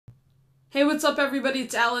Hey, what's up everybody?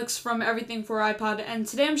 It's Alex from Everything for iPod, and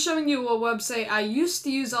today I'm showing you a website I used to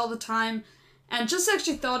use all the time and just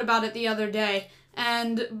actually thought about it the other day.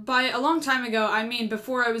 And by a long time ago, I mean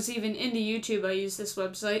before I was even into YouTube, I used this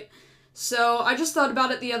website. So I just thought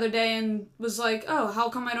about it the other day and was like, oh, how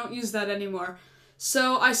come I don't use that anymore?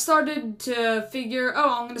 So I started to figure,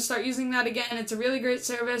 oh, I'm going to start using that again. It's a really great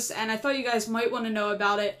service, and I thought you guys might want to know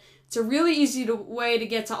about it. It's a really easy way to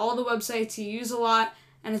get to all the websites you use a lot,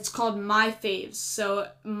 and it's called Myfav.es. So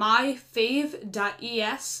Myfav.es.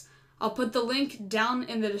 I'll put the link down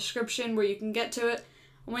in the description where you can get to it.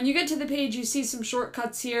 When you get to the page, you see some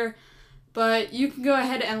shortcuts here, but you can go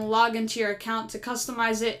ahead and log into your account to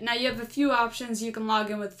customize it. Now you have a few options. You can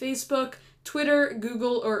log in with Facebook, Twitter,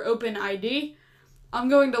 Google, or OpenID. I'm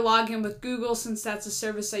going to log in with Google since that's a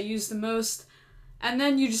service I use the most. And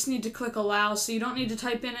then you just need to click allow, so you don't need to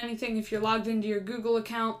type in anything if you're logged into your Google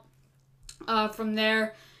account. From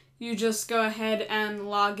there, you just go ahead and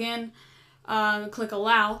log in, click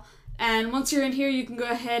allow, and once you're in here, you can go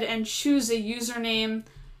ahead and choose a username.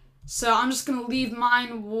 So I'm just going to leave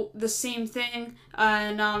mine the same thing,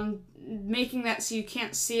 and I'm making that so you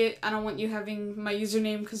can't see it. I don't want you having my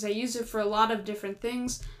username because I use it for a lot of different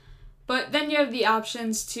things. But then you have the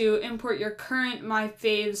options to import your current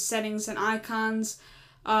MyFaves settings and icons.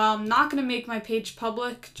 I'm not going to make my page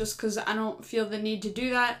public just because I don't feel the need to do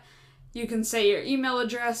that. You can set your email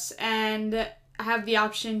address and have the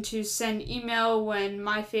option to send email when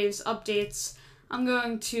MyFaves updates. I'm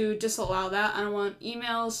going to disallow that. I don't want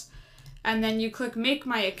emails. And then you click Make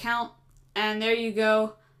My Account, and there you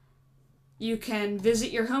go. You can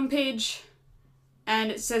visit your homepage,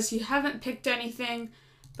 and it says you haven't picked anything,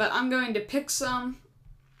 but I'm going to pick some.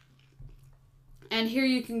 And here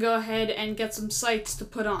you can go ahead and get some sites to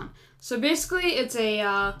put on. So basically, it's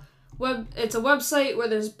a website where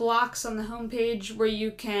there's blocks on the homepage where you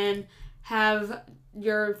can have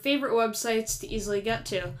your favorite websites to easily get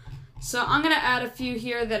to. So I'm going to add a few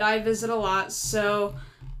here that I visit a lot. So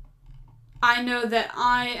I know that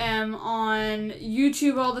I am on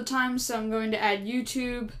YouTube all the time, so I'm going to add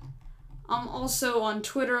YouTube. I'm also on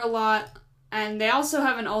Twitter a lot, and they also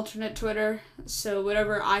have an alternate Twitter, so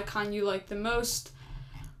whatever icon you like the most.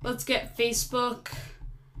 Let's get Facebook.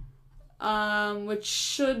 Which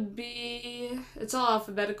should be, it's all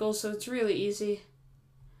alphabetical, so it's really easy.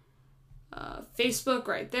 Facebook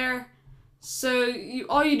right there. So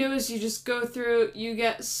all you do is you just go through, you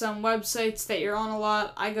get some websites that you're on a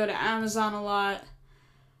lot. I go to Amazon a lot.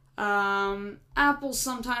 Apple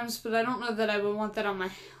sometimes, but I don't know that I would want that on my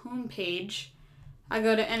homepage. I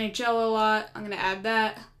go to NHL a lot. I'm going to add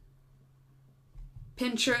that.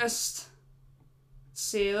 Pinterest. Let's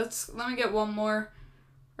see, let me get one more.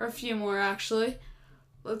 Or a few more, actually.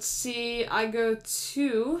 Let's see, I go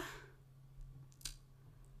to...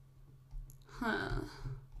 I'm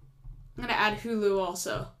going to add Hulu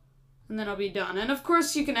also. And then I'll be done. And of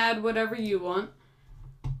course, you can add whatever you want.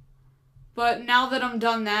 But now that I'm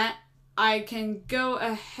done that, I can go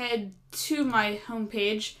ahead to my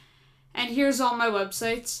homepage. And here's all my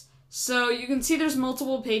websites. So you can see there's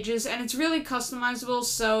multiple pages, and it's really customizable.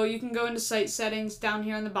 So you can go into site settings down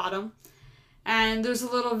here on the bottom. And there's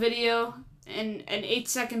a little video, an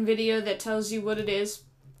 8-second video that tells you what it is.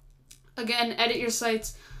 Again, edit your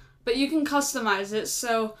sites, but you can customize it.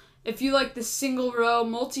 So if you like the single row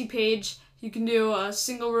multi-page, you can do a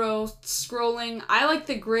single row scrolling. I like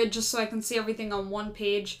the grid just so I can see everything on one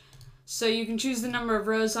page. So you can choose the number of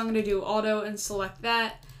rows. I'm going to do auto and select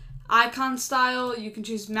that. Icon style, you can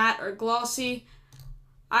choose matte or glossy.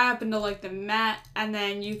 I happen to like the matte, and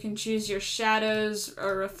then you can choose your shadows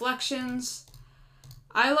or reflections.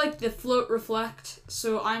 I like the float reflect,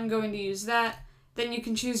 so I'm going to use that. Then you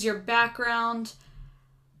can choose your background,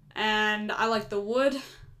 and I like the wood.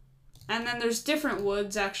 And then there's different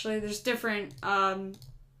woods, actually. There's different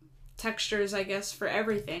textures, I guess, for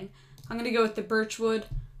everything. I'm going to go with the birch wood.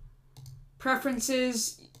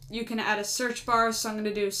 Preferences, you can add a search bar, so I'm going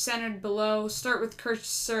to do centered below. Start with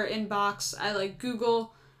cursor inbox. I like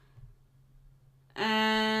Google.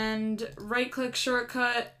 And right-click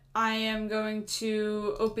shortcut, I am going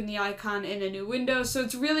to open the icon in a new window. So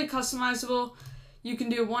it's really customizable. You can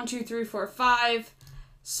do 1, 2, 3, 4, 5.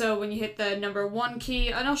 So when you hit the number 1 key,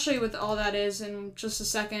 and I'll show you what all that is in just a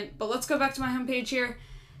second. But let's go back to my homepage here.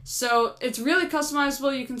 So it's really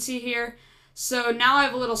customizable, you can see here. So now I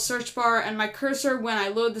have a little search bar, and my cursor, when I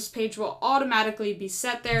load this page, will automatically be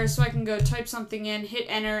set there. So I can go type something in, hit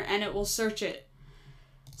enter, and it will search it.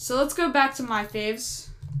 So let's go back to my faves.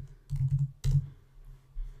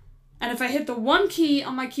 And if I hit the 1 key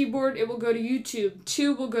on my keyboard, it will go to YouTube.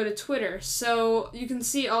 2 will go to Twitter. So you can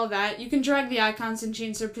see all that. You can drag the icons and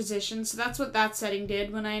change their position. So that's what that setting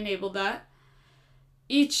did when I enabled that.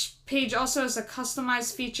 Each page also has a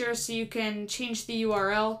customize feature, so you can change the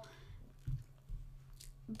URL.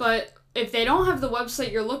 But if they don't have the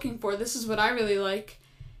website you're looking for, this is what I really like.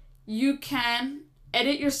 You can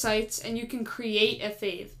edit your sites and you can create a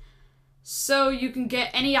fave. So you can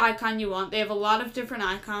get any icon you want. They have a lot of different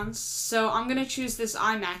icons. So I'm going to choose this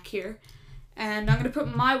iMac here. And I'm going to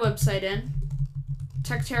put my website in,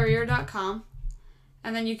 techterrier.com.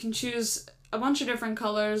 And then you can choose a bunch of different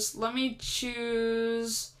colors. Let me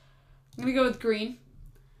choose, I'm going to go with green.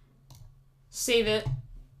 Save it.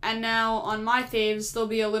 And now on my faves, there'll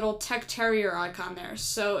be a little Tech Terrier icon there.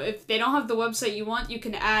 So if they don't have the website you want, you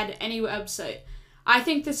can add any website. I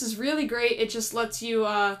think this is really great. It just lets you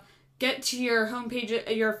get to your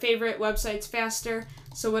homepage, your favorite websites faster.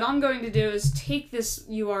 So what I'm going to do is take this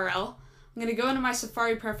URL. I'm going to go into my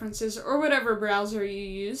Safari preferences or whatever browser you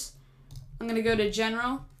use. I'm going to go to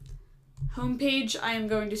General. Homepage, I am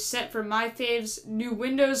going to set for my faves. New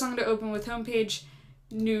windows, I'm going to open with homepage.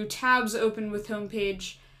 New tabs, open with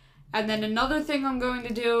homepage. And then another thing I'm going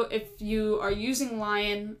to do, if you are using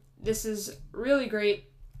Lion, this is really great.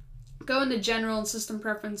 Go into General and System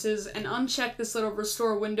Preferences and uncheck this little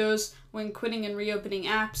Restore Windows when quitting and reopening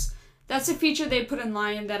apps. That's a feature they put in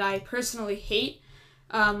Lion that I personally hate.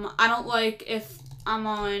 I don't like if I'm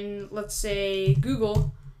on, let's say,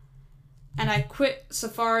 Google, and I quit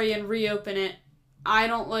Safari and reopen it. I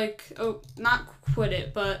don't like, not quit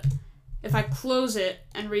it, but if I close it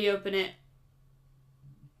and reopen it,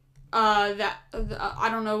 I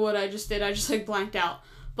don't know what I just did. I just blanked out.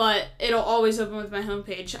 But it'll always open with my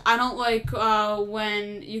homepage. I don't like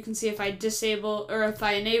when you can see if I disable or if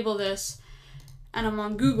I enable this and I'm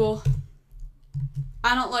on Google.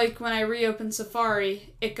 I don't like when I reopen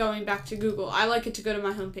Safari, it going back to Google. I like it to go to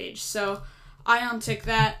my homepage. So I untick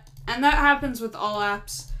that. And that happens with all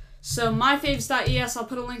apps. So Myfav.es, I'll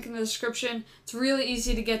put a link in the description. It's really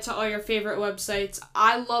easy to get to all your favorite websites.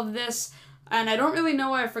 I love this. And I don't really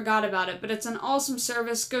know why I forgot about it, but it's an awesome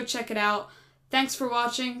service. Go check it out. Thanks for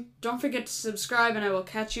watching. Don't forget to subscribe, and I will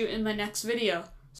catch you in my next video.